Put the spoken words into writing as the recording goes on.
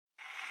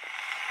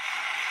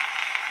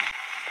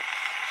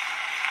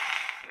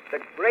The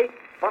great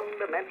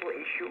fundamental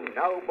issue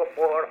now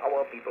before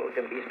our people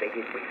can be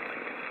stated briefly.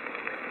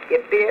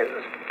 It is,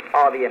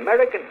 are the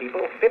American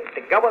people fit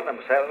to govern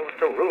themselves,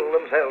 to rule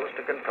themselves,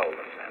 to control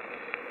themselves?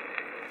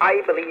 I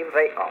believe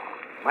they are.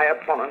 My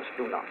opponents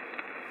do not.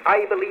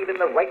 I believe in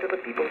the right of the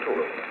people to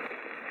rule.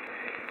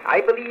 I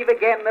believe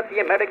again that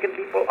the American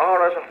people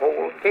are as a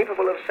whole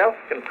capable of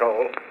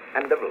self-control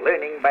and of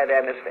learning by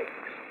their mistakes.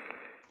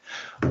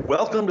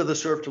 Welcome to the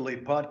Serve to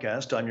Lead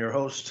podcast. I'm your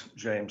host,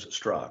 James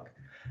Strock.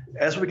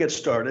 As we get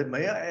started,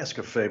 may I ask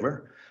a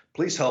favor?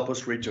 Please help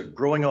us reach a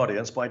growing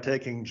audience by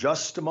taking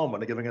just a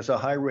moment and giving us a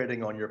high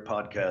rating on your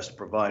podcast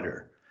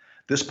provider.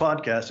 This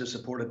podcast is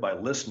supported by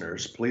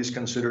listeners. Please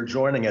consider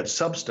joining at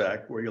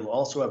Substack, where you'll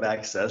also have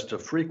access to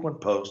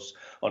frequent posts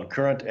on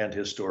current and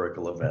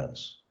historical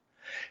events.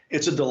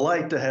 It's a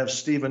delight to have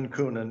Stephen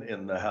Koonin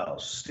in the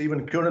house.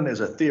 Stephen Koonin is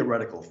a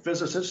theoretical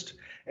physicist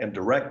and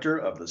director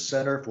of the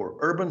Center for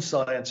Urban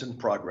Science and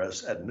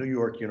Progress at New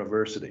York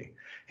University.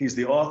 He's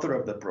the author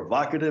of the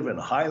provocative and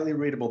highly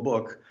readable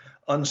book,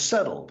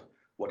 Unsettled: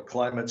 What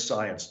Climate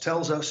Science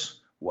Tells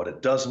Us, What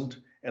It Doesn't,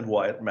 and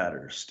Why It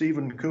Matters.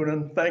 Stephen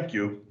Koonin, thank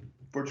you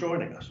for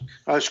joining us.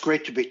 It's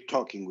great to be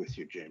talking with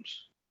you,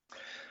 James.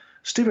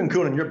 Stephen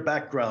Koonin, your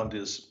background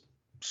is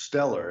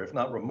stellar, if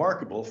not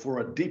remarkable, for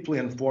a deeply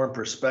informed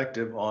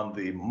perspective on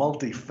the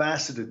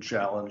multifaceted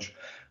challenge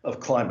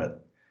of climate.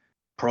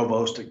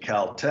 Provost at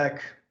Caltech,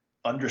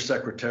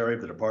 Undersecretary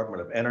of the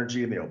Department of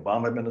Energy in the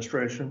Obama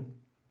administration,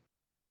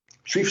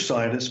 Chief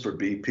Scientist for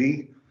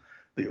BP,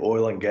 the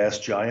oil and gas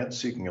giant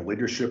seeking a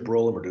leadership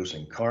role in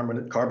reducing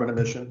carbon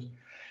emissions,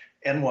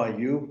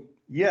 NYU.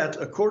 Yet,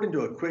 according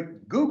to a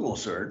quick Google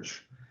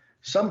search,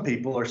 some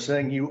people are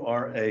saying you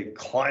are a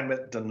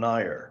climate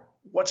denier.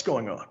 What's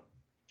going on?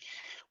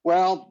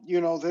 Well,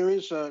 there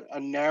is a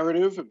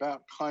narrative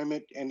about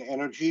climate and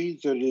energy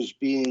that is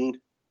being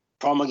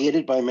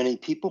promulgated by many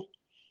people.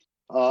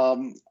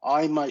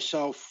 I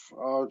myself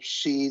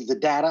see the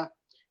data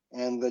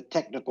and the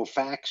technical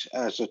facts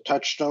as a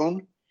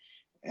touchstone,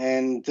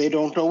 and they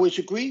don't always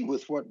agree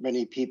with what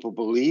many people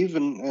believe,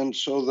 and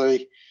so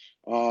they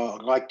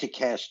like to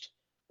cast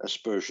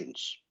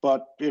aspersions.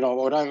 But,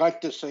 what I like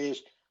to say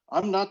is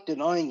I'm not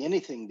denying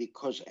anything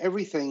because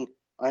everything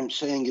I'm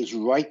saying is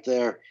right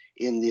there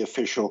in the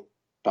official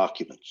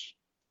documents.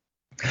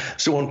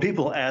 So when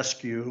people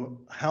ask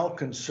you, how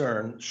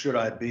concerned should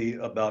I be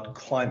about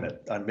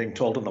climate? I'm being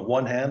told on the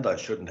one hand, I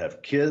shouldn't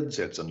have kids.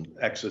 It's an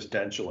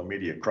existential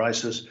immediate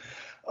crisis.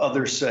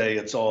 Others say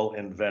it's all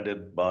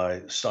invented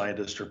by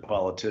scientists or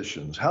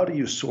politicians. How do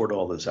you sort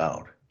all this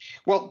out?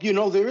 Well,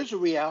 there is a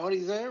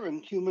reality there,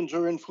 and humans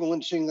are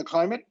influencing the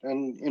climate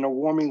and in a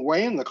warming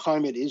way, and the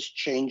climate is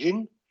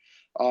changing.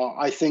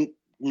 I think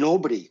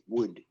nobody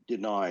would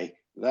deny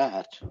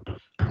that.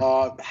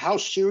 How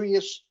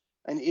serious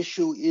an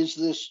issue is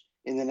this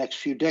in the next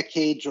few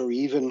decades, or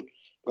even,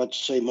 let's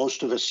say,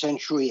 most of a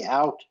century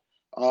out?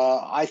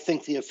 I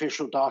think the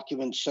official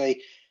documents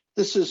say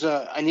this is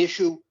an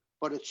issue,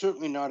 but it's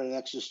certainly not an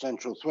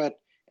existential threat,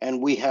 and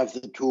we have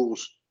the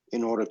tools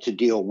in order to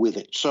deal with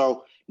it.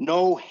 So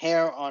no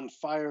hair on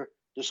fire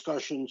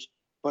discussions,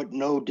 but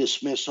no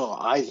dismissal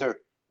either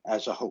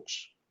as a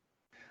hoax.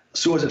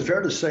 So is it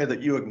fair to say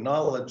that you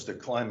acknowledge the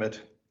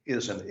climate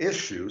is an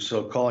issue,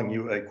 so calling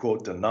you a,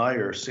 quote,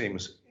 denier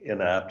seems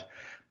inapt,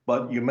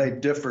 but you may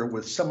differ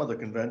with some of the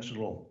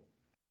conventional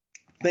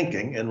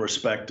thinking in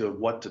respect of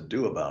what to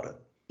do about it?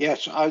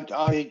 Yes,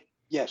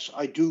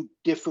 I do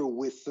differ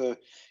with the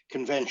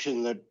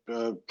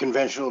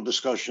conventional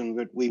discussion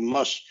that we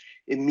must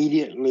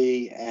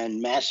immediately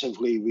and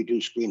massively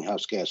reduce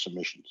greenhouse gas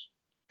emissions.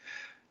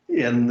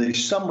 In the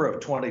summer of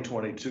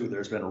 2022,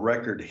 there's been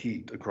record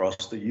heat across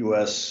the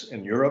U.S.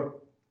 and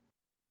Europe.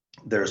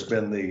 There's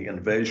been the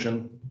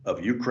invasion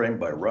of Ukraine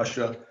by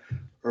Russia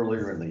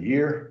earlier in the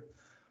year.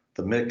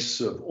 The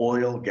mix of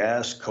oil,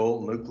 gas,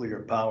 coal, nuclear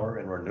power,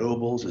 and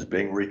renewables is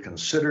being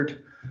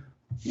reconsidered.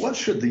 What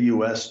should the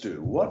U.S.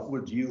 do? What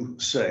would you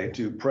say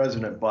to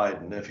President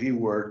Biden if he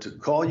were to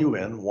call you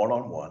in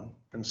one-on-one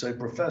and say,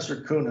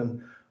 Professor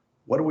Koonin,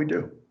 what do we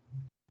do?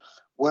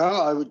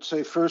 Well, I would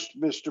say first,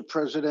 Mr.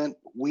 President,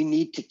 we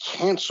need to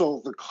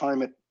cancel the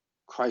climate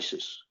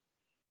crisis.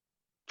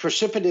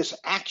 Precipitous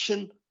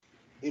action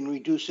in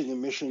reducing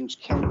emissions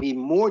can be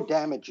more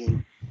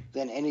damaging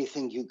than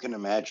anything you can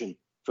imagine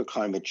for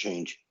climate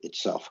change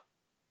itself.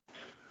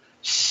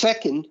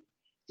 Second,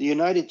 the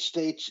United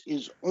States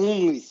is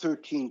only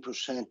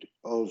 13%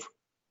 of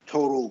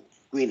total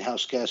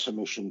greenhouse gas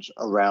emissions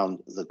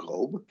around the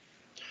globe.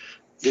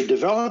 The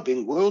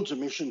developing world's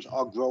emissions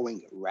are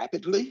growing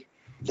rapidly.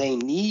 They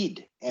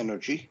need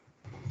energy.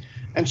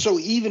 And so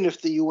even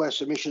if the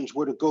US emissions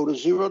were to go to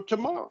zero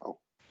tomorrow,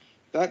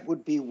 that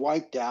would be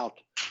wiped out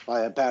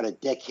by about a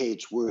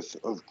decade's worth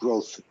of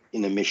growth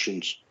in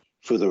emissions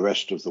for the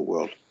rest of the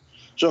world.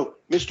 So,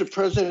 Mr.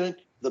 President,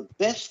 the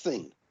best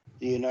thing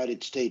the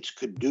United States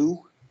could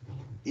do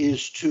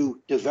is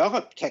to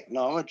develop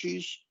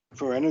technologies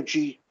for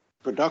energy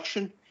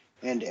production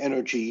and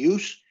energy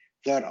use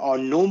that are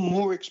no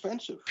more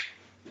expensive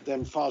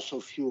than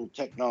fossil fuel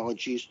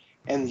technologies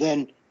and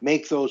then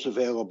make those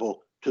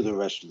available to the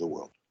rest of the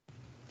world.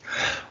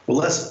 Well,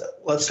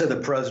 let's say the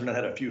president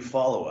had a few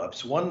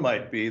follow-ups. One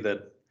might be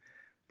that,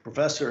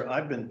 Professor,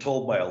 I've been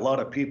told by a lot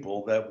of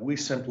people that we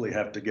simply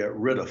have to get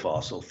rid of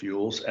fossil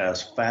fuels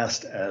as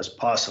fast as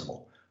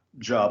possible.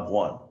 Job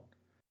one.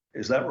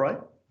 Is that right?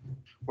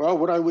 Well,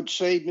 what I would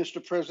say,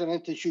 Mr.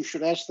 President, is you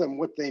should ask them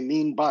what they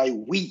mean by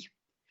we.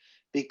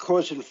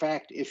 Because, in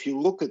fact, if you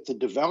look at the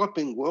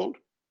developing world,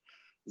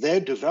 their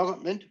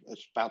development,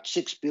 it's about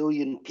 6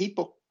 billion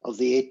people of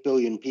the 8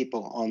 billion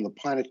people on the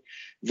planet,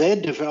 their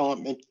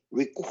development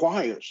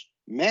requires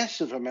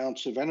massive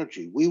amounts of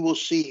energy. We will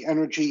see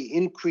energy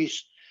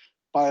increase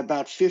by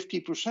about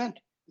 50%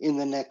 in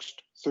the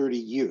next 30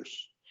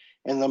 years.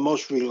 And the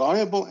most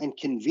reliable and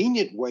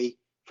convenient way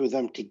for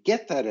them to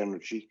get that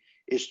energy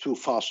is through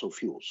fossil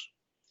fuels.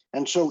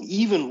 And so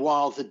even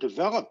while the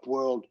developed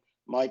world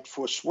might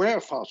forswear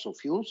fossil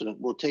fuels, and it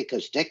will take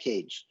us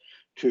decades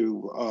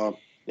to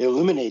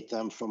eliminate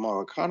them from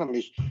our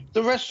economies,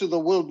 the rest of the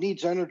world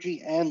needs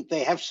energy, and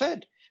they have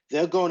said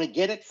they're going to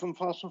get it from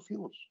fossil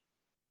fuels.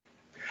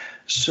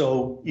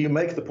 So you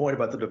make the point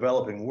about the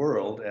developing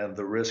world and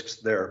the risks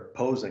they're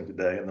posing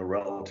today and the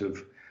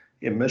relative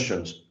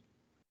emissions.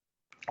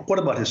 What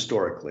about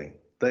historically?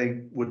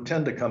 They would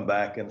tend to come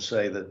back and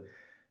say that,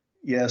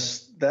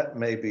 yes, that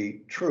may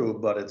be true,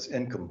 but it's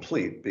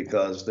incomplete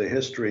because the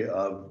history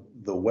of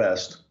the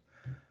West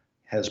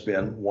has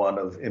been one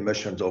of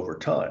emissions over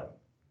time.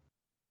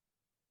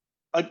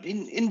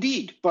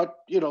 Indeed,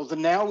 but the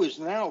now is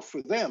now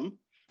for them.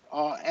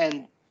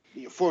 And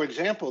for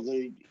example,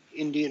 the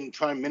Indian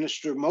Prime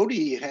Minister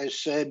Modi has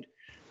said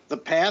the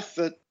path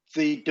that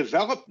the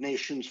developed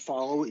nations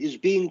follow is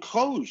being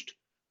closed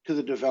to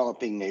the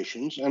developing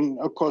nations. And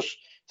of course,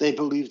 they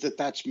believe that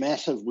that's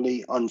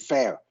massively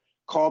unfair.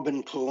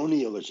 Carbon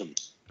colonialism,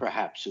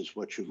 perhaps, is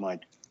what you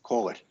might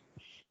call it.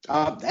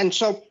 And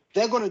so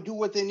they're going to do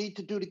what they need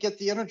to do to get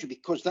the energy,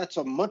 because that's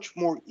a much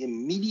more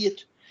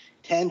immediate,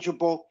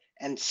 tangible,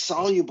 and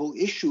soluble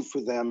issue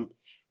for them,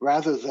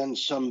 rather than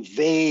some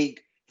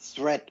vague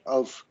threat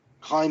of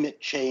climate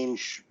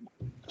change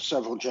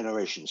several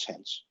generations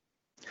hence.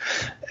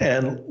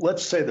 And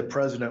let's say the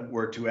president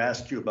were to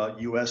ask you about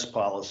U.S.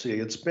 policy.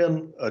 It's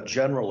been a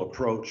general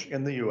approach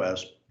in the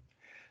U.S.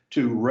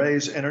 to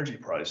raise energy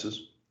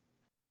prices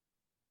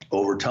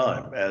over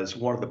time as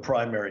one of the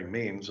primary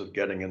means of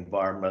getting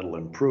environmental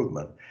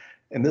improvement.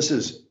 And this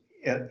is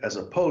as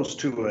opposed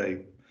to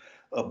an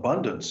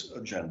abundance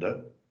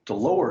agenda to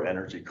lower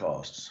energy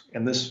costs.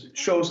 And this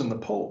shows in the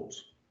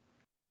polls.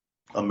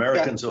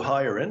 Americans of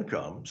higher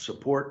income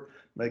support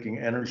making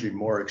energy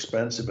more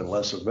expensive and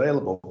less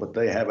available, but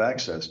they have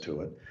access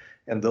to it.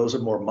 And those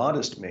of more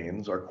modest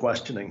means are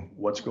questioning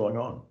what's going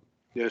on.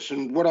 Yes,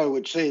 and what I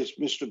would say is,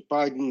 Mr.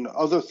 Biden,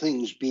 other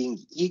things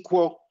being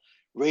equal,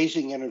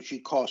 raising energy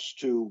costs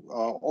to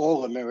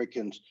all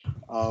Americans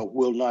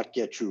will not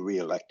get you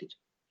reelected.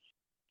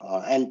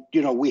 And,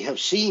 we have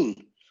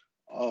seen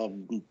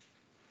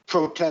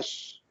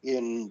protests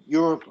in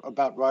Europe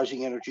about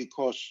rising energy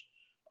costs,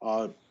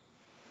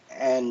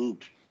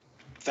 and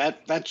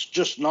that's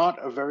just not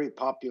a very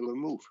popular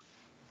move.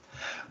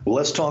 Well,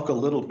 let's talk a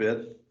little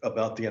bit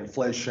about the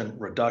Inflation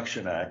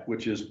Reduction Act,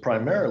 which is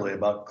primarily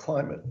about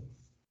climate.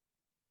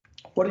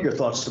 What are your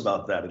thoughts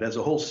about that? It has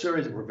a whole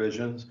series of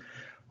provisions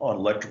on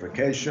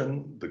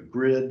electrification, the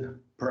grid,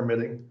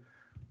 permitting.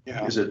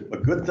 Yeah. Is it a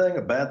good thing,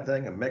 a bad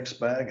thing, a mixed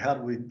bag? How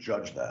do we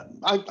judge that?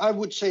 I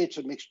would say it's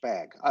a mixed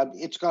bag.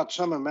 It's got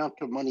some amount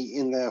of money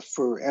in there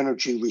for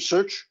energy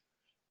research,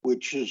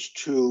 which is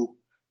to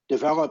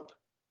develop,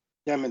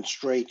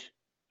 demonstrate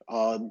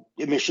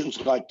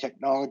emissions-like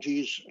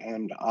technologies,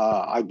 and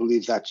I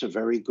believe that's a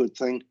very good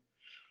thing.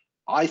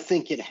 I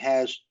think it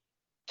has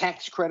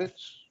tax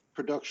credits,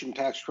 production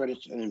tax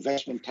credits, and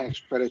investment tax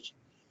credits,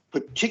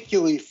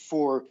 particularly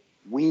for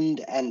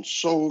wind and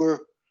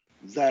solar,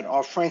 that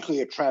are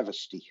frankly a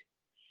travesty.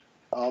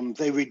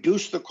 They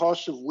reduce the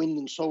cost of wind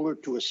and solar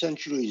to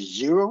essentially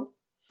zero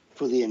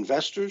for the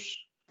investors.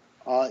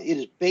 It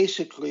is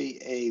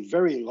basically a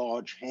very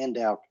large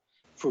handout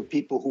for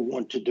people who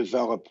want to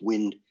develop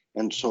wind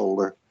and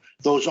solar.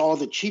 Those are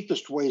the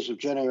cheapest ways of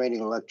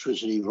generating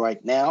electricity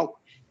right now,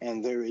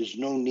 and there is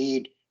no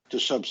need to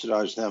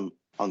subsidize them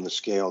on the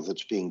scale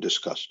that's being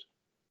discussed.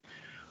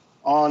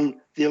 On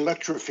the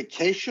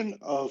electrification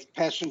of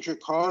passenger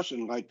cars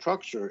and light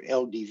trucks, or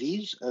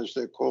LDVs, as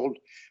they're called,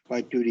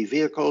 light-duty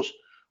vehicles,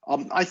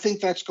 I think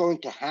that's going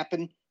to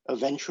happen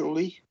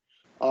eventually.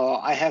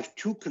 I have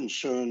two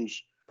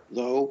concerns,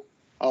 though.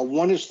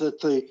 One is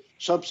that the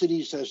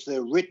subsidies, as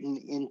they're written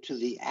into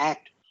the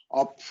act,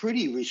 are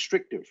pretty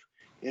restrictive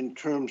in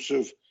terms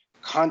of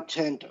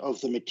content of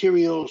the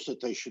materials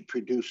that they should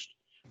produce.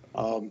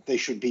 They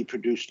should be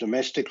produced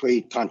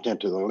domestically.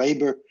 Content of the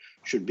labor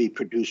should be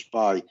produced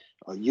by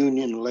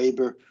union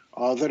labor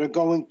that are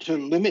going to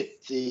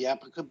limit the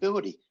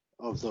applicability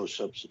of those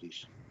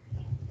subsidies.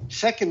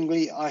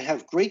 Secondly, I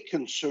have great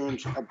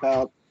concerns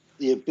about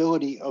the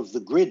ability of the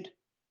grid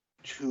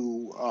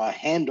to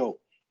handle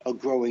a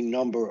growing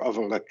number of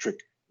electric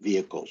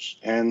vehicles.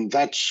 And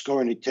that's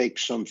going to take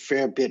some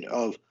fair bit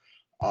of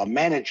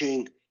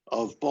managing,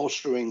 of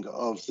bolstering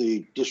of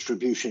the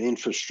distribution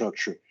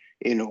infrastructure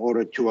in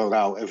order to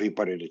allow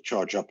everybody to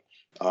charge up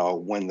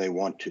when they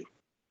want to.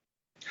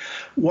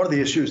 One of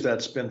the issues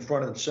that's been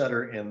front and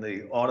center in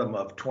the autumn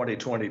of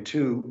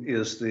 2022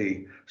 is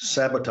the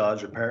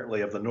sabotage,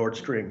 apparently, of the Nord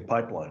Stream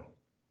pipeline.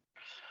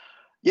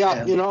 Yeah,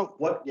 And you know,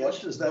 what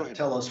does that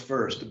tell us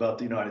first about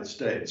the United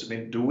States? I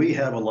mean, do we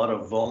have a lot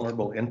of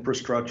vulnerable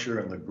infrastructure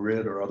in the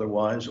grid or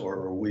otherwise, or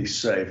are we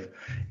safe?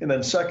 And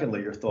then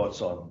secondly, your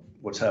thoughts on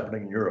what's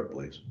happening in Europe,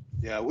 please.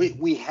 Yeah,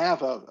 we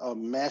have a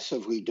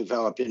massively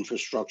developed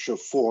infrastructure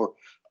for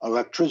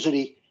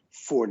electricity,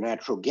 for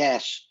natural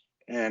gas,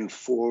 and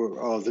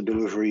for the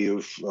delivery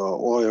of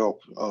oil,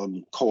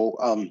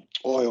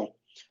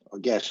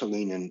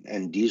 gasoline,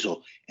 and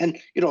diesel. And,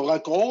 you know,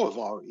 like all of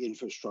our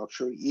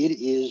infrastructure, it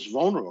is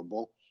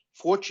vulnerable.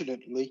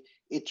 Fortunately,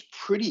 it's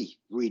pretty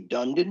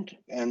redundant.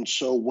 And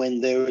so when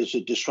there is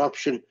a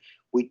disruption,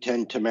 we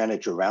tend to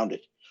manage around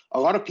it. A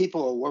lot of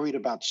people are worried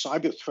about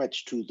cyber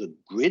threats to the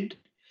grid.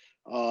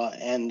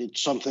 And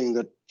it's something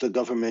that the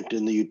government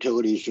and the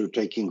utilities are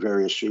taking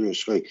very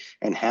seriously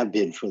and have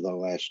been for the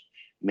last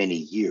many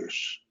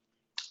years.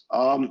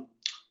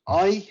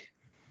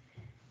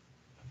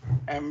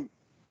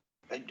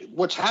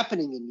 What's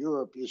happening in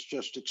Europe is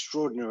just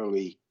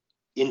extraordinarily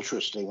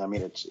interesting. I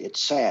mean, it's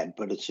sad,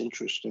 but it's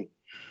interesting.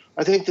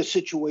 I think the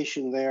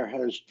situation there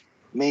has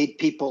made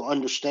people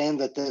understand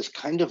that there's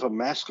kind of a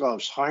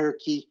Maslow's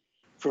hierarchy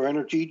for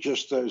energy,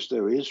 just as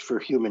there is for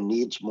human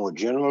needs more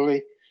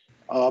generally.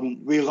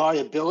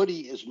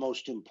 Reliability is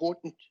most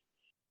important.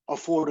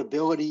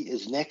 Affordability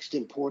is next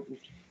important.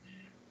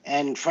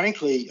 And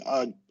frankly,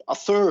 a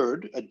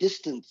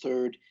distant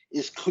third,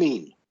 is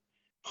clean.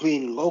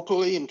 Clean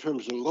locally in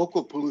terms of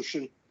local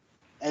pollution,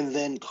 and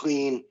then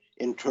clean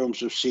in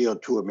terms of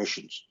CO2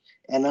 emissions.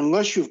 And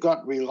unless you've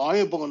got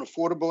reliable and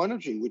affordable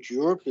energy, which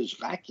Europe is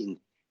lacking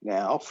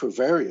now for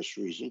various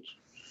reasons,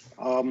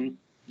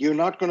 you're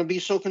not going to be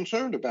so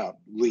concerned about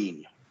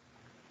green.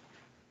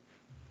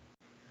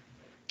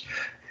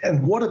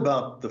 And what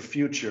about the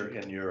future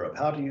in Europe?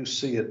 How do you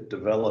see it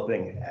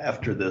developing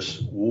after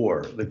this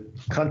war? The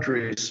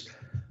countries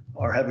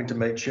are having to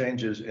make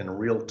changes in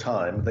real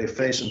time. They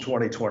face in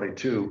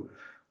 2022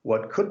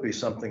 what could be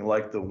something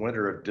like the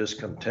winter of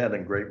discontent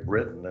in Great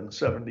Britain in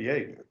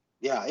 '78.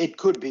 Yeah, it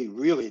could be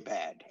really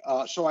bad.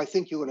 So I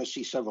think you're going to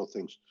see several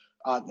things.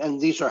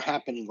 And these are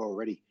happening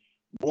already.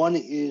 One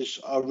is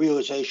a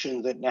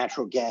realization that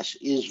natural gas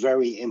is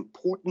very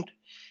important.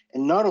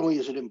 And not only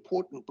is it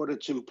important, but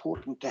it's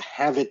important to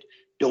have it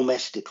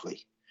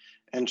domestically.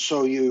 And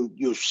so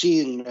you're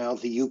seeing now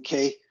the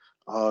UK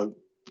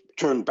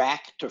turn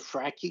back to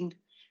fracking.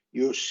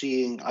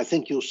 I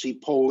think you'll see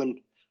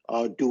Poland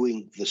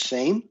doing the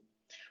same.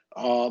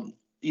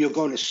 You're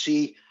going to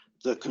see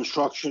the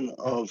construction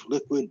of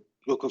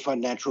liquefied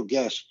natural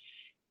gas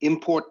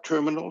import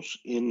terminals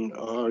in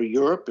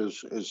Europe,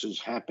 as is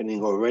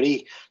happening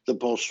already, the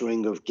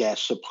bolstering of gas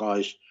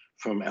supplies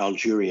from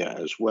Algeria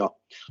as well.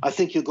 I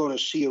think you're going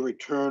to see a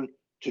return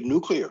to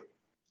nuclear,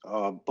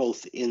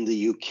 both in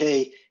the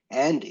UK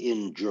and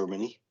in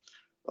Germany.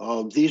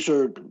 These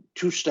are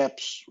two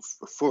steps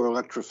for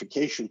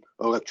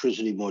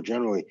electricity more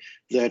generally,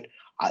 that,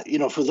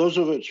 for those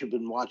of us who've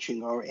been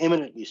watching, are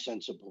eminently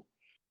sensible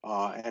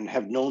and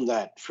have known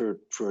that for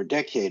a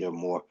decade or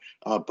more.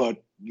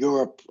 But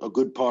Europe, a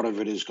good part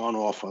of it has gone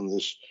off on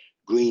this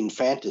green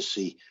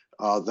fantasy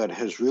that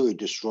has really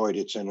destroyed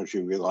its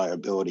energy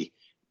reliability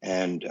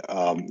and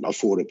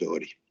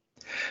affordability.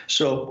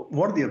 So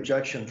one of the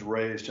objections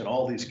raised in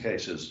all these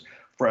cases,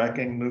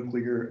 fracking,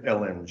 nuclear,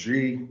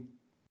 LNG,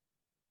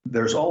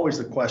 there's always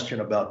the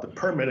question about the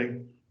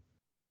permitting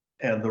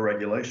and the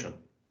regulation,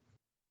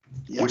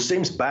 which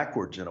seems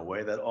backwards in a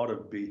way. That ought to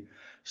be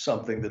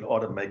something that ought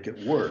to make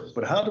it work.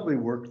 But how do we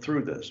work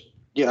through this?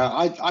 Yeah,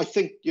 I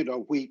think,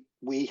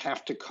 we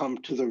have to come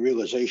to the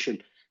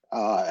realization,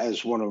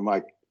 as one of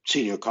my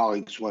senior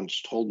colleagues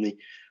once told me,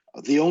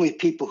 the only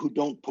people who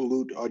don't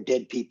pollute are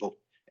dead people.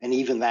 And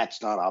even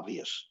that's not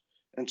obvious.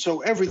 And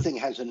so everything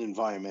has an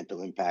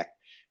environmental impact,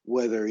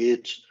 whether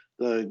it's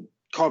the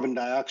carbon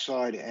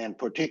dioxide and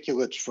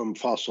particulates from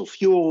fossil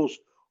fuels,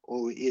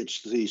 or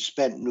it's the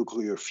spent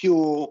nuclear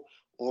fuel,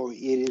 or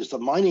it is the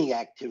mining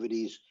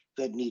activities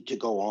that need to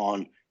go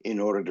on in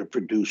order to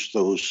produce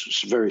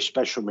those very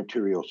special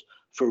materials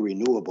for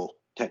renewable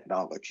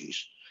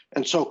technologies.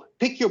 And so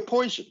pick your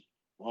poison,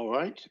 all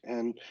right?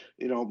 And,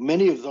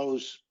 many of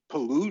those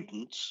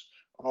pollutants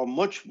are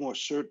much more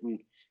certain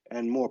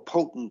and more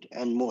potent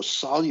and more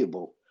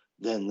soluble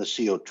than the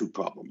CO2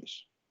 problem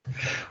is.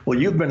 Well,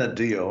 you've been a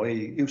DOE.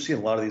 You've seen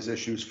a lot of these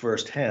issues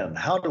firsthand.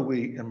 How do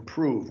we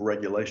improve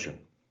regulation?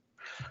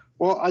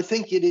 Well, I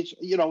think it is,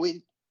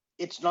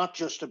 it's not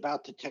just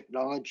about the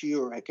technology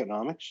or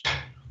economics.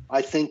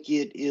 I think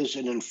it is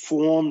an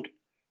informed,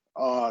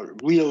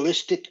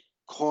 realistic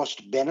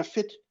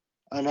cost-benefit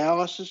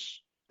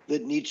analysis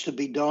that needs to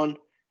be done.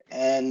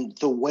 And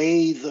the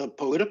way the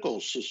political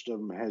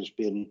system has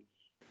been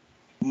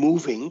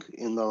moving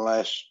in the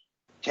last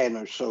 10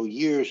 or so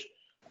years,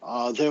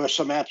 there are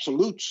some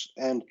absolutes,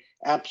 and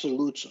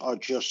absolutes are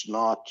just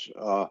not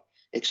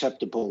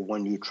acceptable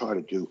when you try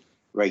to do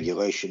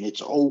regulation.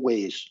 It's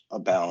always a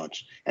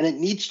balance, and it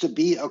needs to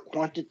be a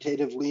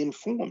quantitatively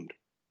informed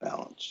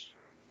balance.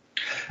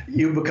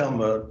 You've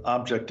become an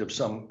object of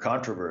some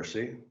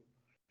controversy.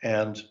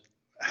 And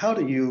how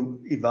do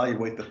you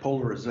evaluate the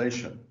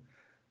polarization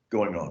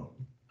going on?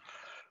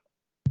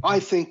 I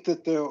think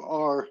that there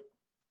are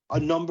a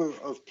number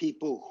of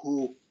people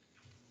who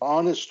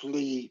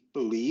honestly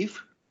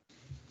believe,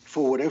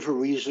 for whatever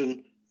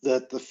reason,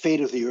 that the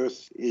fate of the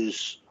Earth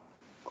is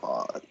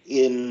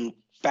in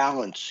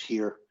balance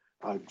here.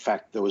 In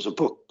fact, there was a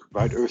book,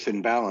 right, Earth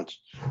in Balance,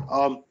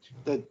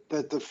 that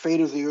the fate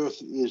of the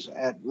Earth is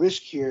at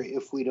risk here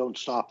if we don't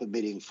stop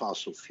emitting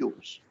fossil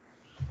fuels.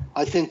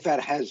 I think that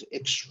has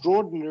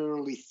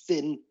extraordinarily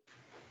thin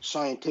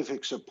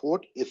scientific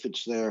support, if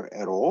it's there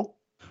at all.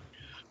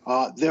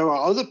 There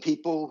are other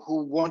people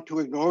who want to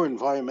ignore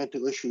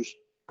environmental issues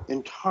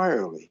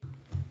entirely.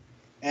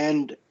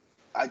 And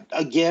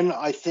again,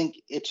 I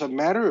think it's a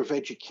matter of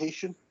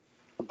education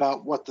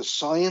about what the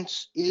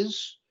science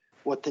is,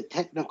 what the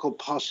technical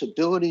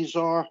possibilities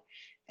are,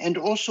 and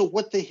also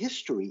what the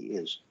history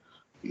is.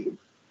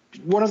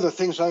 One of the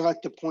things I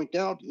like to point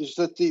out is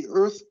that the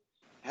Earth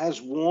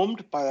has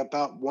warmed by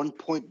about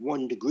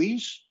 1.1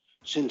 degrees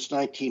since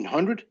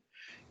 1900.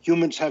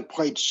 Humans have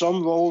played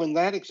some role in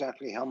that,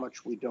 exactly how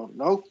much we don't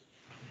know.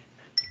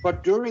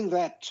 But during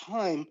that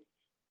time,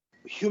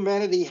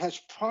 humanity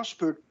has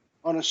prospered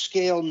on a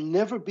scale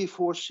never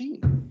before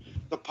seen.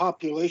 The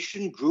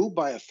population grew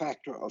by a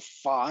factor of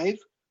 5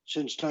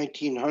 since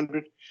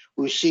 1900.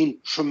 We've seen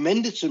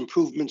tremendous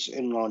improvements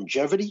in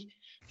longevity.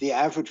 The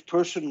average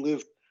person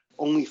lived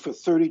only for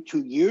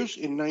 32 years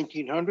in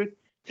 1900.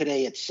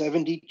 Today it's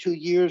 72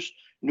 years.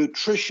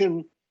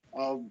 Nutrition,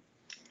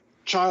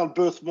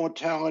 childbirth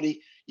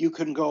mortality, you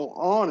can go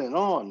on and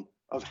on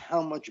of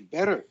how much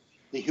better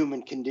the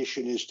human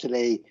condition is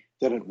today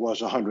than it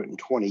was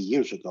 120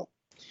 years ago.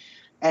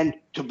 And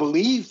to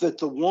believe that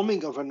the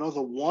warming of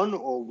another 1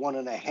 or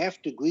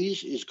 1.5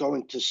 degrees is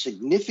going to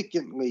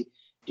significantly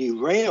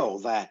derail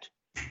that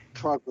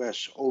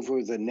progress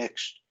over the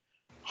next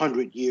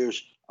 100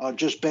 years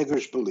just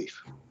beggars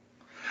belief.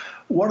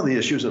 One of the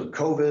issues of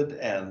COVID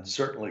and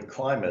certainly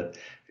climate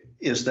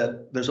is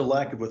that there's a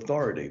lack of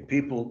authority.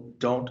 People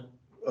don't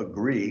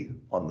agree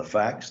on the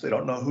facts. They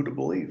don't know who to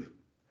believe.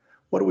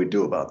 What do we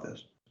do about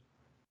this?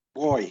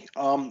 Boy,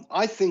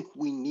 I think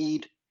we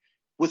need,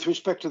 with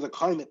respect to the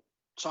climate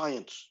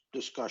science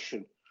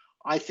discussion,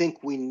 I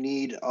think we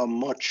need a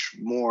much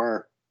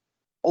more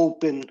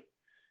open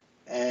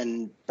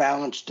and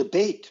balanced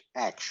debate,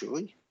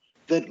 actually,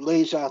 that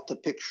lays out the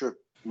picture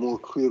more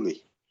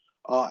clearly.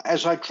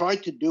 As I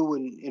tried to do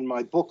in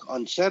my book,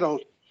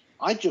 Unsettled,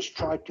 I just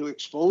tried to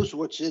expose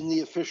what's in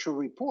the official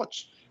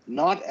reports,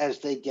 not as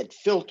they get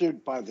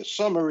filtered by the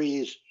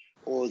summaries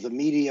or the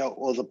media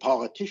or the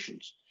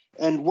politicians.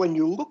 And when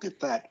you look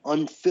at that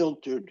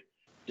unfiltered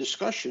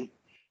discussion,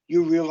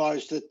 you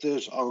realize that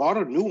there's a lot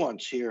of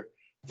nuance here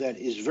that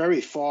is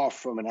very far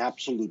from an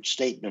absolute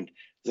statement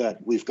that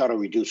we've got to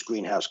reduce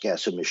greenhouse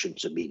gas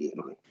emissions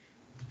immediately.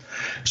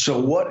 So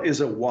what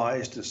is a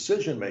wise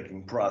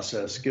decision-making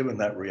process given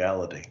that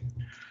reality?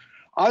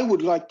 I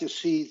would like to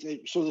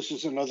see, so this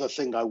is another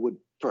thing I would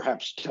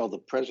perhaps tell the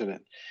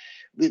president.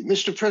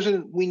 Mr.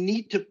 President, we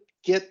need to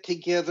get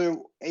together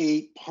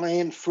a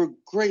plan for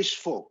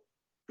graceful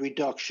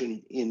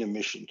reduction in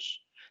emissions.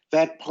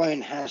 That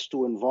plan has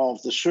to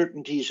involve the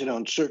certainties and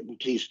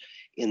uncertainties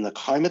in the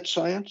climate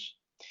science.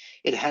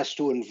 It has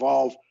to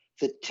involve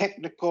the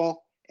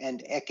technical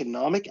and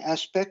economic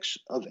aspects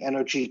of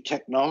energy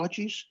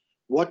technologies.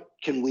 What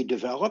can we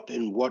develop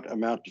in what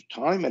amount of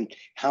time, and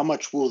how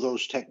much will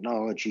those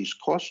technologies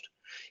cost?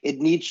 It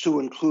needs to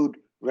include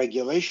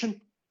regulation.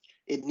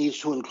 It needs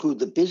to include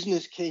the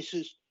business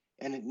cases,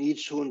 and it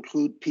needs to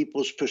include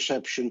people's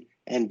perception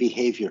and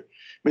behavior.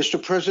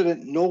 Mr.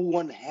 President, no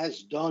one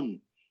has done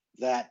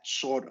that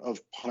sort of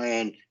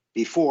plan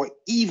before,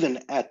 even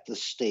at the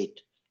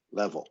state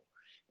level.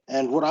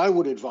 And what I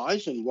would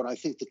advise, and what I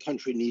think the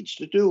country needs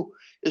to do,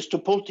 is to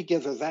pull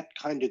together that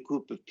kind of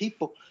group of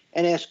people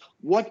and ask,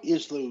 what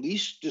is the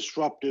least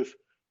disruptive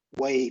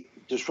way,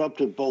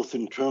 disruptive both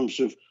in terms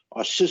of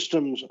our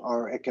systems,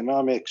 our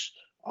economics,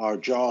 our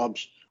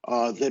jobs,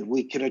 that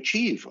we can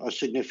achieve a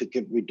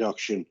significant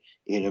reduction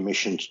in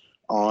emissions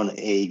on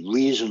a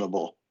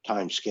reasonable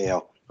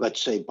timescale,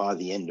 let's say by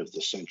the end of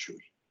the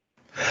century.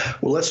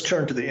 Well, let's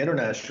turn to the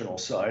international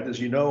side. As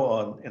you know,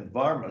 on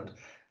environment,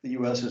 the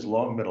U.S. has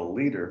long been a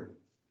leader,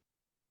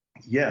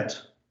 yet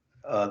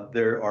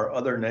there are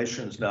other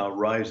nations now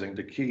rising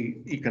to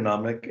key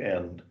economic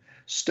and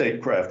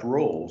statecraft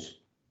roles.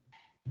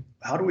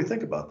 How do we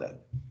think about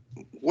that?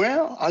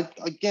 Well,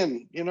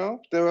 again,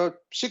 there are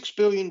 6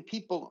 billion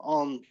people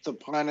on the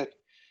planet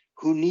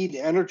who need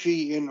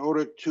energy in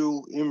order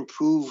to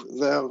improve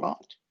their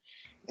lot.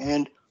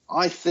 And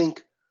I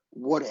think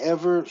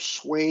whatever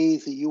sway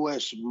the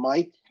U.S.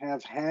 might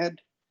have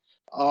had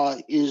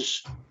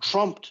is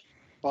trumped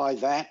by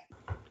that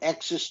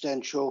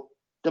existential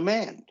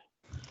demand.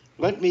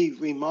 Let me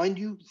remind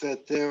you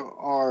that there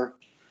are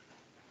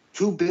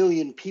 3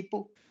 billion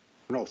people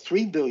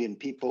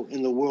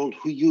in the world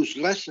who use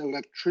less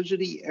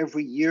electricity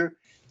every year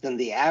than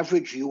the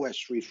average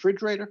U.S.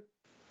 refrigerator.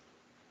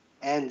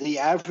 And the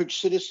average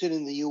citizen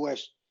in the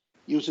U.S.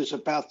 uses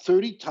about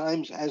 30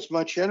 times as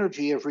much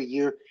energy every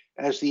year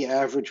as the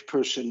average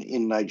person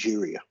in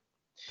Nigeria.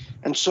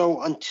 And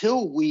so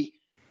until we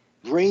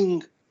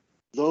bring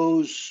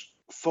those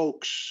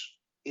folks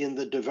in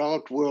the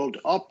developed world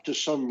up to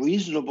some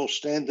reasonable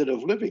standard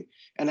of living,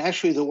 and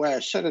actually the way I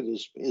said it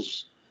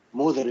is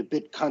more than a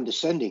bit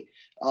condescending,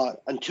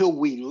 until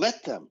we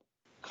let them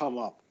come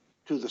up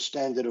to the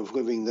standard of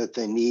living that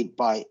they need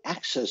by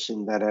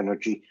accessing that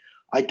energy,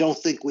 I don't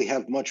think we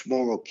have much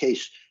moral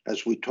case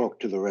as we talk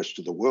to the rest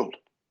of the world.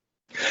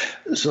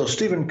 So,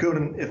 Stephen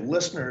Koonin, if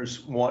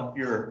listeners want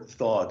your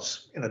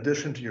thoughts in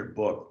addition to your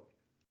book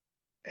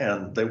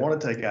and they want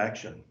to take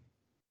action,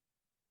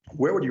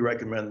 where would you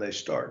recommend they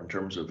start in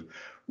terms of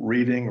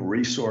reading,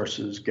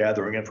 resources,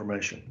 gathering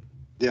information?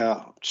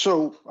 Yeah.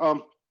 So,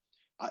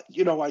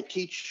 I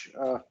teach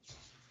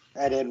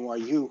at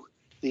NYU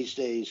these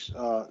days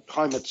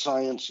climate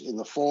science in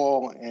the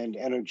fall and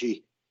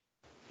energy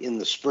in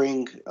the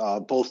spring,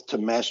 both to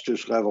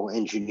master's level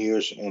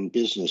engineers and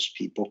business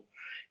people.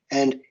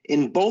 And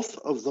in both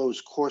of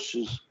those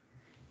courses,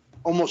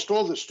 almost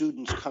all the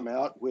students come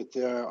out with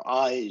their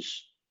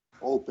eyes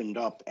opened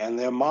up and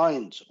their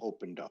minds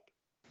opened up.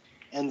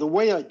 And the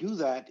way I do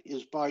that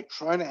is by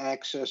trying to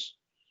access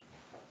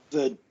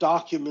the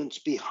documents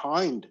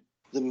behind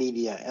the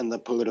media and the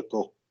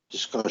political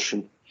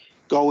discussion,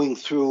 going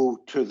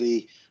through to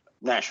the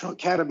National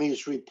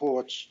Academy's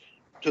reports,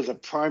 to the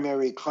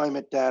primary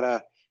climate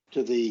data,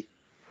 to the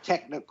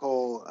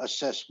technical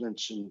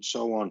assessments and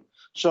so on.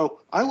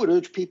 So I would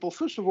urge people,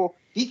 first of all,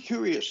 be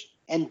curious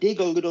and dig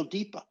a little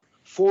deeper.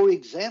 For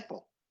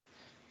example,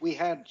 we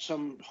had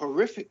some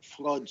horrific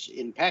floods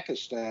in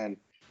Pakistan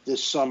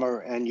this summer,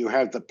 and you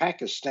have the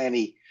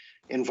Pakistani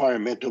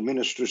environmental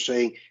minister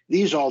saying,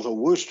 these are the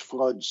worst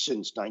floods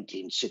since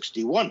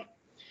 1961.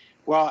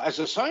 Well, as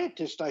a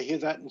scientist, I hear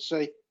that and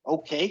say,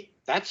 okay,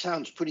 that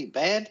sounds pretty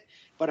bad,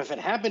 but if it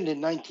happened in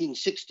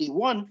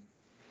 1961,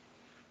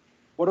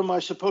 what am I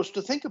supposed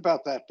to think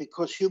about that?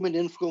 Because human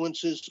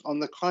influences on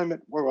the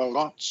climate were a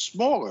lot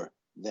smaller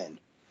then.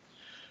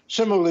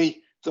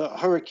 Similarly, the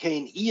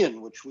Hurricane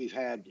Ian, which we've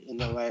had in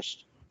the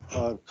last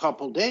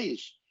couple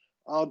days,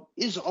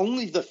 is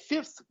only the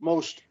 5th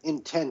most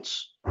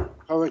intense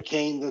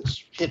hurricane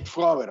that's hit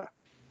Florida.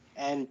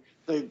 And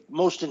the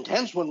most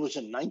intense one was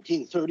in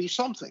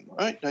 1930-something,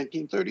 right?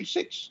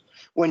 1936,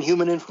 when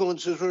human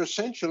influences were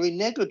essentially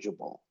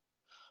negligible.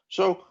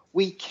 So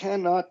we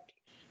cannot,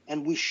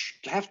 and we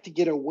have to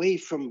get away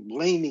from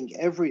blaming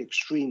every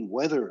extreme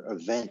weather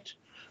event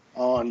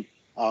on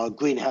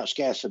greenhouse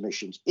gas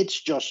emissions.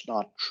 It's just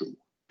not true.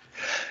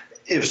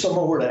 If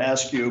someone were to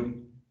ask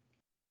you,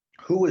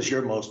 who is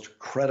your most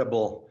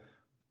credible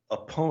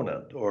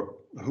opponent, or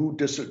who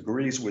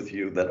disagrees with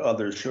you that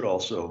others should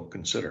also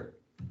consider?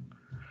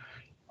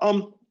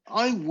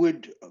 I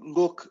would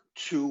look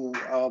to,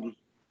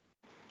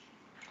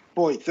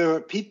 there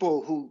are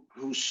people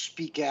who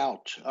speak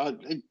out.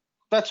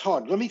 That's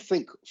hard. Let me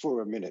think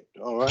for a minute,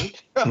 all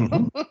right?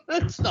 Mm-hmm.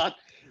 It's not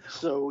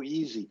so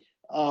easy.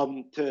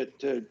 I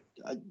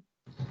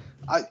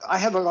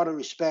have a lot of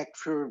respect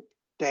for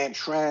Dan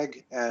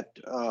Schrag at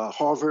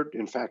Harvard.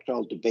 In fact,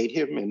 I'll debate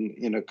him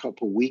in a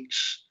couple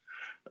weeks.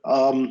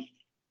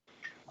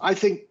 I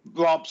think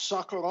Rob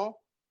Sokolow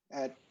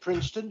at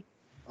Princeton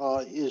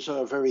is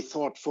a very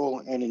thoughtful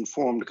and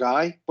informed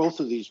guy.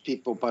 Both of these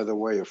people, by the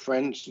way, are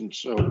friends, and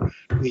so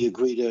we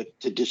agree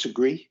to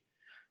disagree.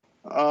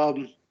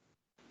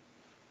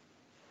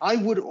 I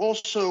would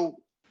also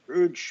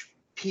urge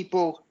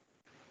people,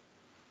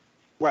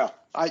 let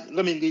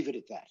me leave it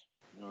at that,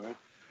 all right?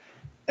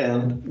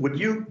 And would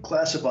you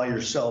classify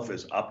yourself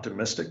as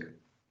optimistic?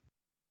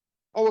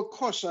 Oh, of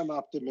course I'm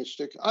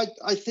optimistic.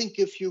 I think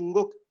if you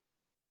look,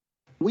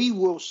 we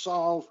will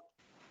solve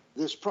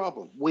this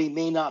problem. We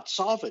may not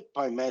solve it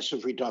by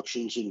massive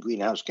reductions in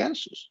greenhouse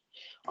gases.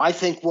 I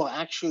think we'll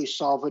actually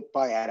solve it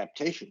by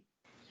adaptation.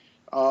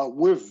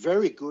 We're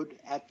very good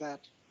at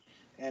that.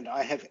 And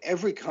I have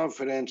every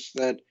confidence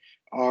that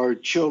our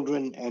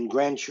children and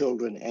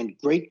grandchildren and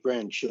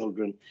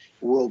great-grandchildren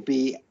will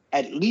be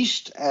at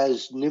least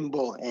as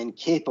nimble and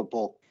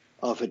capable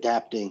of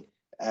adapting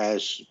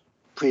as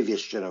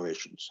previous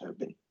generations have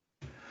been.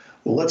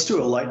 Well, let's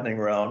do a lightning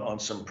round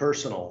on some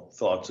personal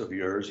thoughts of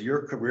yours.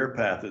 Your career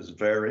path is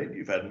varied.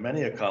 You've had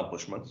many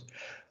accomplishments.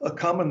 A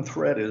common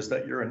thread is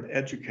that you're an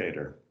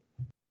educator.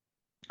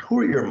 Who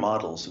are your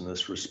models in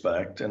this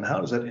respect, and how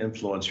does that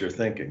influence your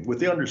thinking, with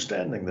the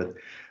understanding that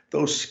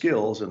those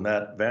skills and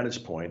that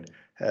vantage point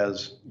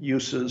has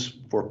uses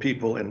for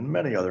people in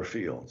many other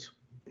fields?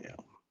 Yeah.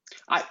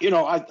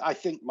 I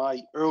think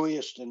my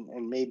earliest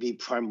and maybe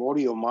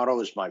primordial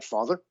model is my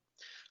father.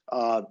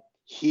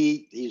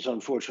 He's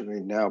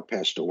unfortunately now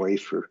passed away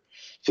for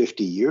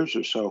 50 years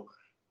or so,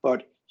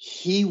 but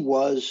he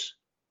was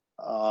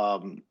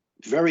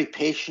very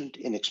patient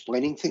in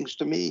explaining things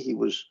to me. He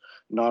was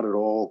not at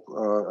all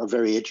a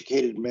very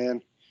educated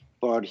man,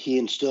 but he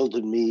instilled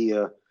in me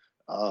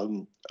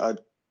a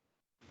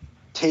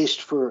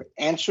taste for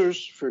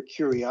answers, for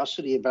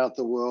curiosity about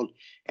the world,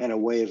 and a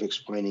way of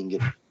explaining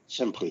it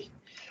simply.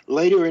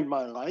 Later in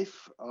my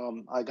life,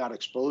 I got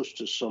exposed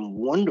to some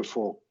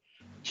wonderful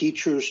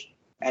teachers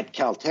at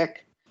Caltech.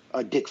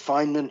 Dick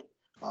Feynman,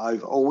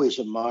 I've always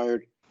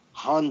admired.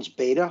 Hans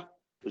Bethe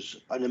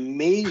was an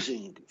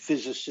amazing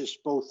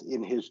physicist, both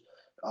in his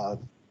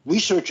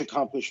research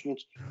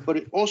accomplishments,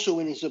 but also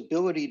in his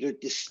ability to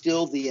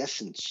distill the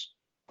essence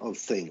of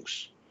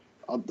things.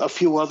 A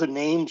few other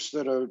names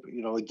that are,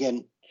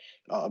 again,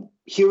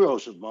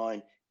 heroes of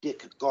mine: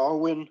 Dick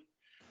Garwin,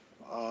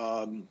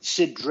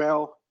 Sid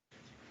Drell,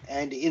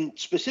 and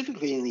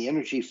specifically in the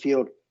energy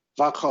field,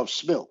 Vaclav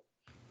Smil,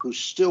 who's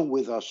still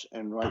with us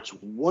and writes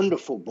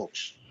wonderful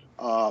books,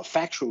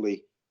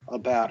 factually,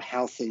 about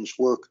how things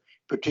work,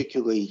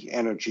 particularly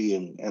energy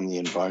and the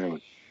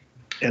environment.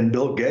 And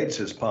Bill Gates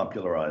has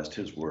popularized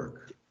his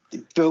work.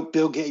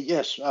 Bill Gates,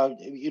 yes.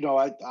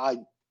 I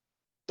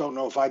don't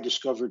know if I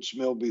discovered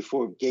Smil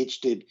before Gates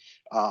did.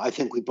 I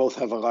think we both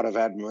have a lot of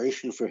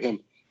admiration for him.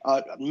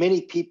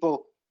 Many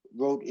people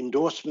wrote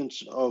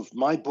endorsements of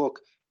my book,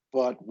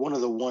 but one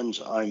of the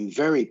ones I'm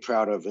very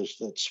proud of is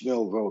that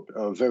Smil wrote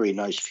a very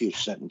nice few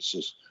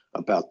sentences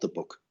about the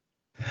book.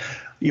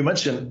 You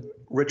mentioned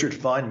Richard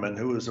Feynman,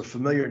 who is a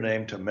familiar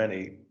name to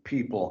many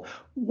people.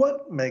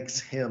 What makes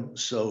him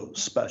so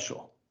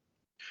special?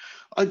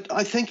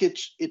 I think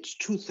it's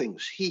two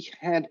things. He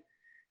had,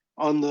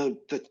 on the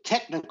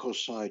technical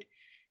side,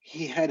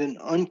 he had an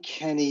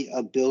uncanny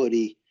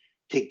ability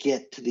to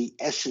get to the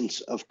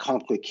essence of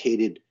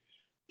complicated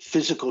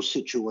physical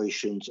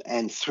situations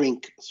and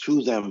think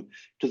through them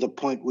to the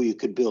point where you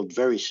could build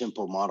very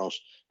simple models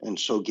and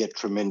so get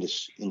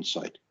tremendous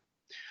insight.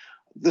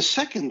 The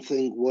second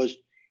thing was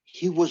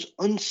he was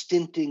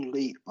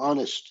unstintingly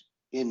honest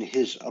in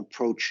his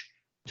approach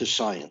to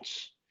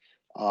science.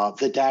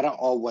 The data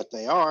are what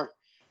they are.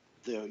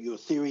 Your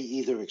theory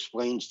either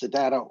explains the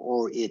data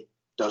or it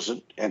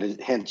doesn't, and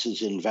it hence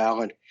is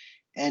invalid.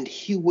 And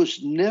he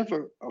was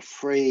never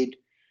afraid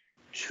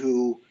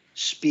to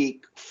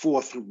speak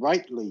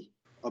forthrightly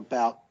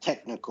about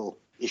technical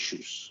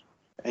issues.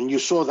 And you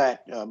saw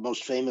that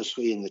most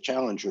famously in the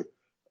Challenger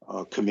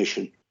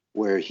Commission,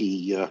 where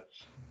he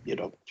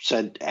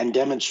said and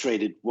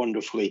demonstrated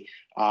wonderfully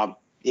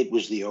it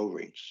was the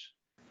O-rings.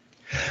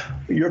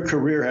 Your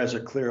career has a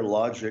clear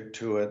logic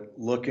to it,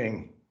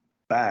 looking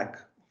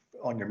back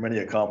on your many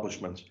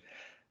accomplishments.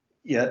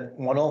 Yet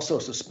one also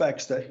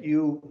suspects that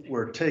you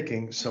were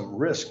taking some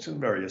risks in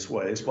various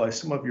ways by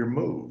some of your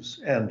moves,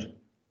 and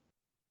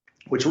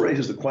which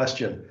raises the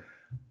question,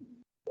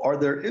 are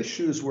there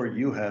issues where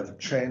you have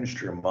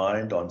changed your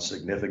mind on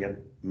significant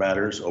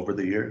matters over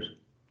the years?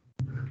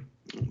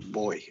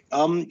 Boy,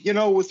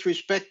 with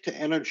respect to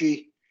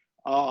energy,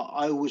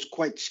 I was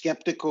quite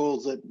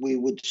skeptical that we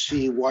would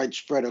see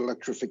widespread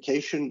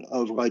electrification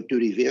of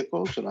light-duty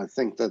vehicles, and I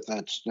think that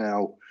that's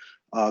now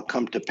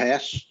come to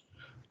pass.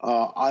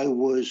 I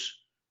was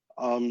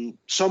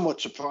somewhat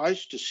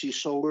surprised to see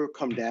solar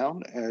come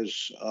down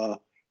as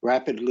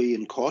rapidly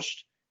in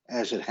cost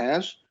as it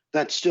has.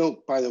 That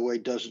still, by the way,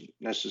 doesn't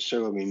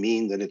necessarily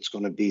mean that it's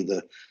going to be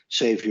the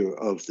savior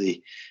of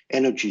the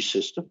energy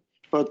system.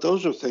 But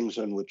those are things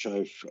on which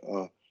I've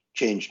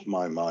changed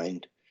my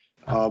mind.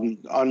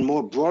 On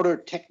more broader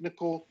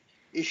technical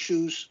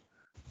issues,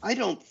 I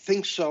don't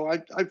think so.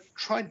 I've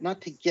tried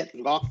not to get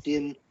locked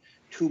in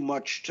too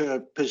much to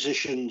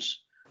positions,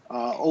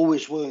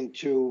 always willing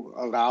to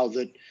allow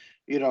that,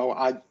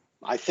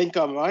 I think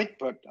I'm right,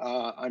 but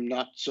I'm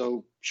not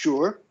so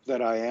sure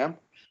that I am.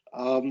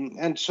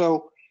 And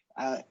so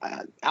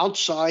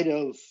outside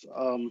of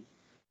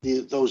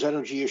those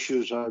energy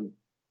issues I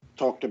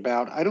talked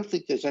about, I don't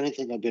think there's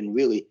anything I've been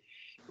really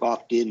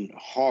locked in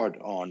hard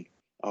on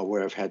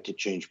where I've had to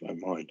change my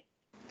mind.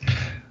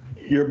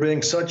 You're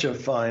being such a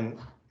fine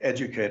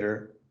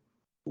educator.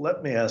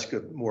 Let me ask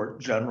a more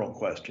general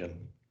question.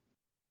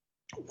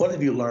 What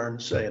have you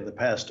learned, say, in the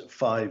past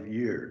 5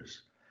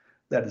 years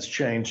that has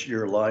changed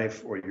your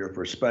life or your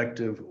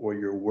perspective or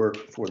your work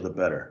for the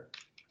better?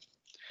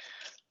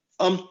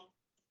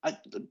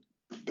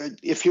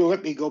 If you'll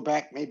let me go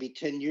back maybe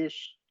 10 years,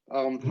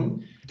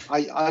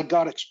 I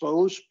got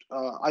exposed.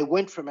 I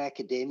went from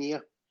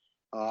academia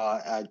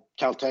at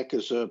Caltech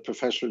as a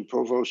professor and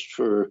provost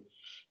for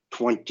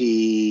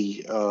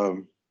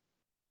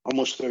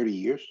almost 30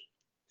 years.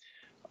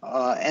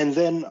 And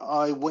then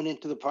I went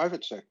into the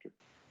private sector.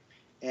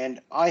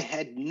 And I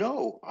had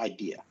no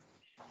idea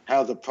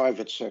how the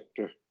private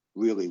sector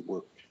really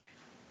worked.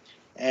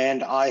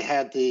 And I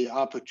had the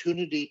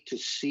opportunity to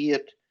see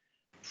it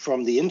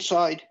from the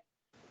inside,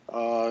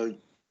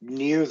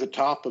 near the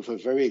top of a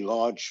very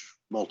large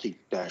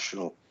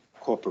multinational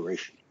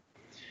corporation.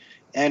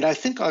 And I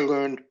think I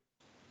learned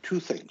two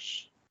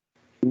things.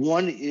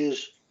 One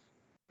is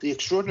the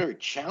extraordinary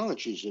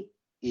challenges it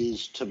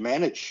is to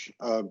manage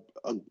a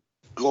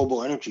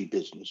global energy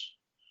business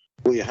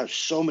where you have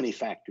so many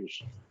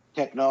factors: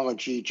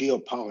 technology,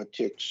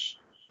 geopolitics,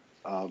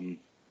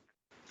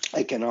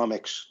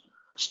 economics,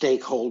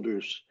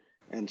 stakeholders,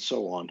 and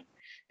so on.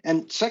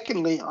 And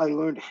secondly, I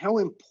learned how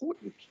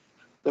important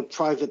the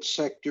private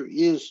sector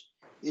is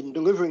in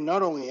delivering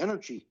not only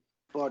energy,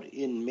 but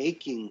in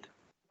making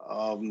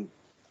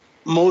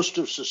most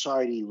of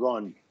society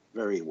run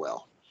very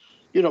well.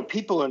 You know,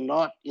 people are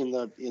not in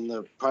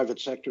the private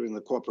sector, in the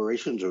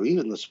corporations, or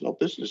even the small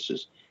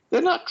businesses.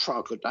 They're not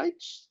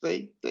troglodytes.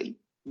 They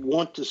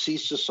want to see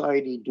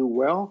society do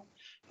well.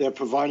 They're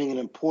providing an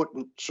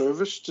important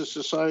service to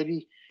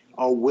society,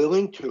 are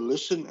willing to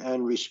listen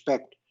and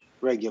respect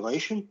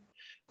regulation,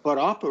 but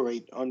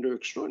operate under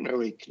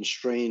extraordinarily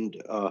constrained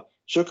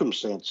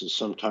circumstances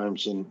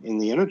sometimes in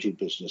the energy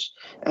business.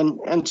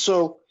 And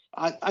so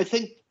I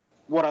think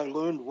what I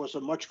learned was a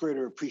much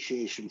greater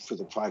appreciation for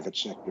the private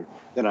sector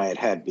than I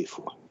had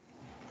before.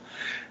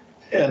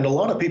 And a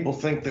lot of people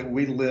think that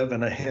we live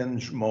in a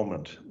hinge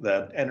moment,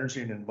 that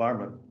energy and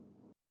environment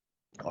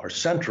are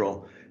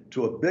central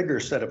to a bigger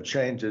set of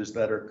changes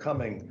that are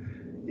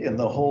coming in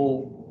the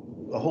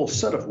whole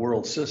set of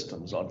world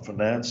systems on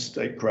finance,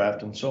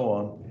 statecraft, and so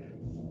on.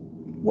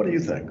 What do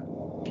you think?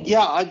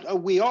 Yeah,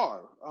 we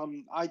are.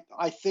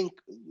 I think,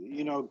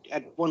 you know,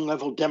 at one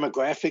level,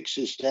 demographics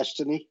is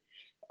destiny.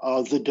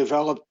 The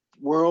developed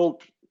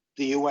world,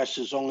 the U.S.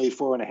 is only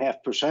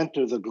 4.5%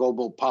 of the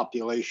global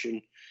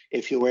population.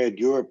 If you add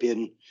Europe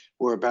in,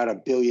 we're about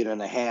 1.5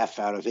 billion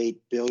out of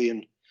 8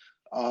 billion.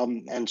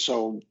 And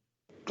so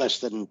less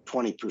than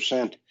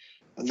 20%.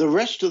 The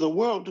rest of the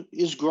world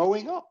is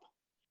growing up.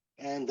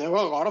 And there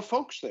are a lot of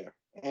folks there.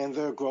 And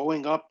they're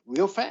growing up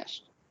real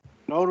fast,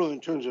 not only in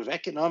terms of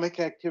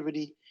economic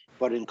activity,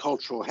 but in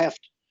cultural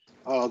heft.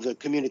 The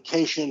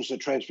communications, the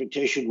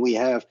transportation we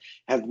have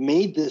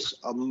made this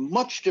a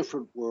much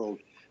different world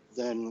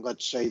than,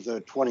 let's say,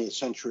 the 20th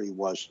century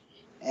was.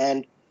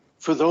 And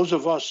for those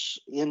of us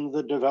in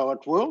the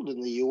developed world,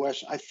 in the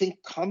U.S., I think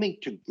coming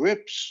to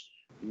grips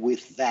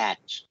with that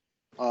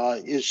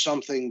is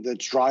something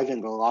that's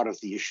driving a lot of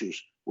the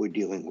issues we're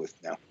dealing with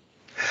now.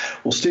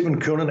 Well, Stephen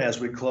Koonin, as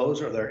we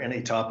close, are there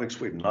any topics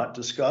we've not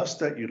discussed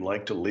that you'd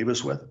like to leave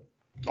us with?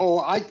 Oh,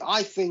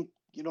 I think,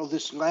 you know,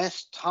 this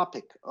last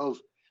topic of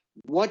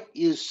what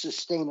is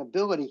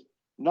sustainability,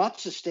 not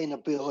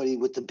sustainability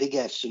with the big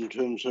S in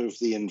terms of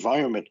the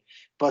environment,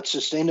 but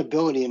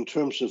sustainability in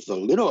terms of the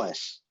little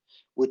s,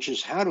 which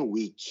is how do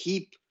we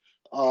keep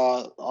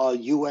a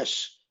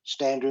U.S.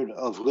 standard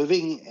of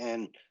living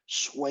and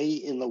sway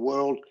in the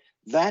world?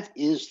 That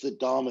is the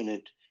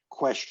dominant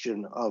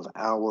question of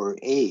our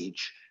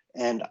age.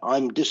 And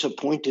I'm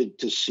disappointed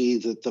to see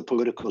that the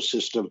political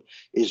system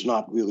is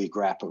not really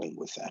grappling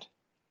with that.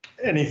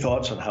 Any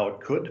thoughts on how it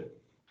could?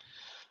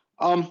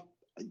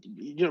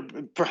 You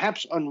know,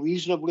 perhaps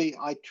unreasonably,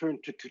 I turn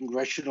to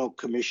congressional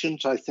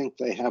commissions. I think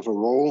they have a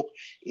role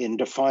in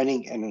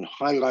defining and in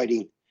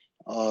highlighting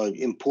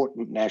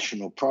important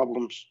national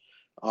problems.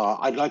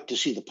 I'd like to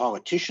see the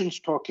politicians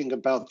talking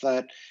about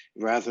that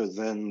rather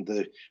than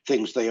the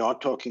things they are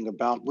talking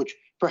about, which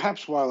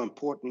perhaps, while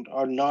important,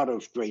 are not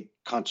of great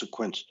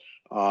consequence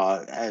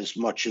as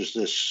much as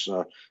this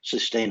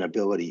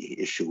sustainability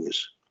issue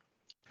is.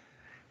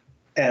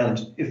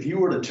 And if you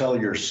were to tell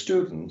your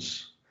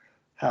students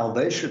how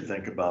they should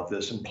think about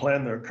this and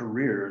plan their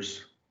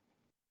careers,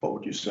 what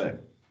would you say?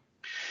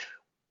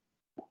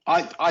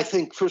 I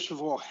think, first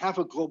of all, have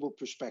a global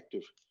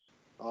perspective.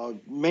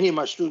 Many of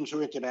my students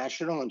are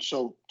international, and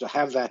so to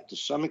have that to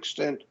some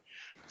extent,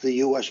 the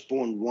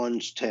US-born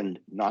ones tend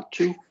not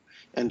to.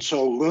 And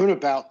so learn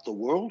about the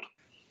world,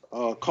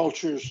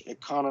 cultures,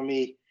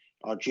 economy,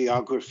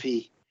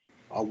 geography,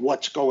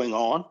 what's going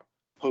on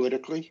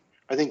politically.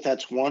 I think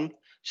that's one.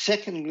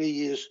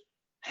 Secondly is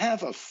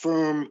have a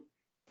firm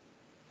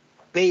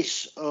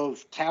base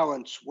of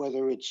talents,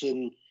 whether it's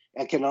in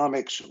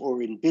economics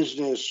or in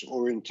business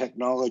or in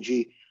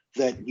technology,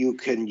 that you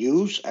can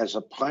use as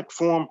a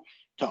platform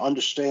to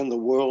understand the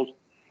world.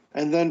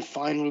 And then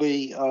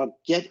finally,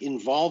 get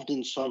involved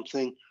in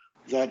something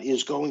that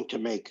is going to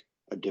make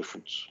a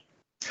difference.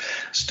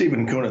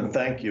 Stephen Koonin,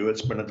 thank you.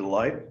 It's been a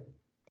delight.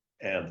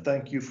 And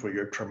thank you for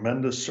your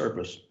tremendous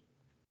service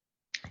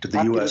to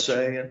the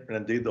USA and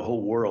indeed the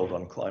whole world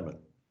on climate.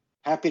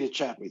 Happy to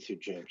chat with you,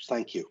 James.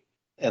 Thank you.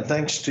 And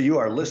thanks to you,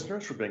 our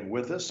listeners, for being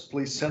with us.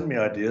 Please send me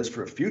ideas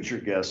for future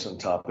guests and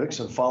topics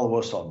and follow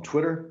us on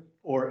Twitter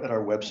or at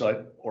our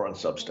website or on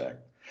Substack.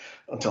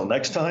 Until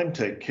next time,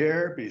 take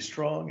care, be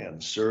strong,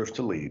 and serve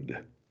to lead.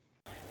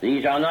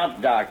 These are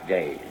not dark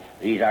days.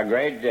 These are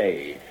great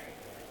days.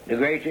 The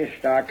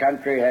greatest our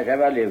country has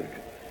ever lived.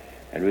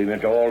 And we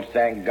must all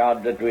thank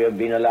God that we have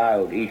been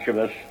allowed, each of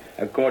us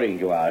according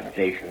to our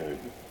stations,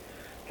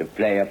 to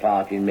play a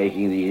part in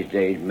making these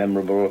days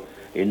memorable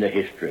in the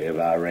history of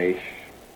our race.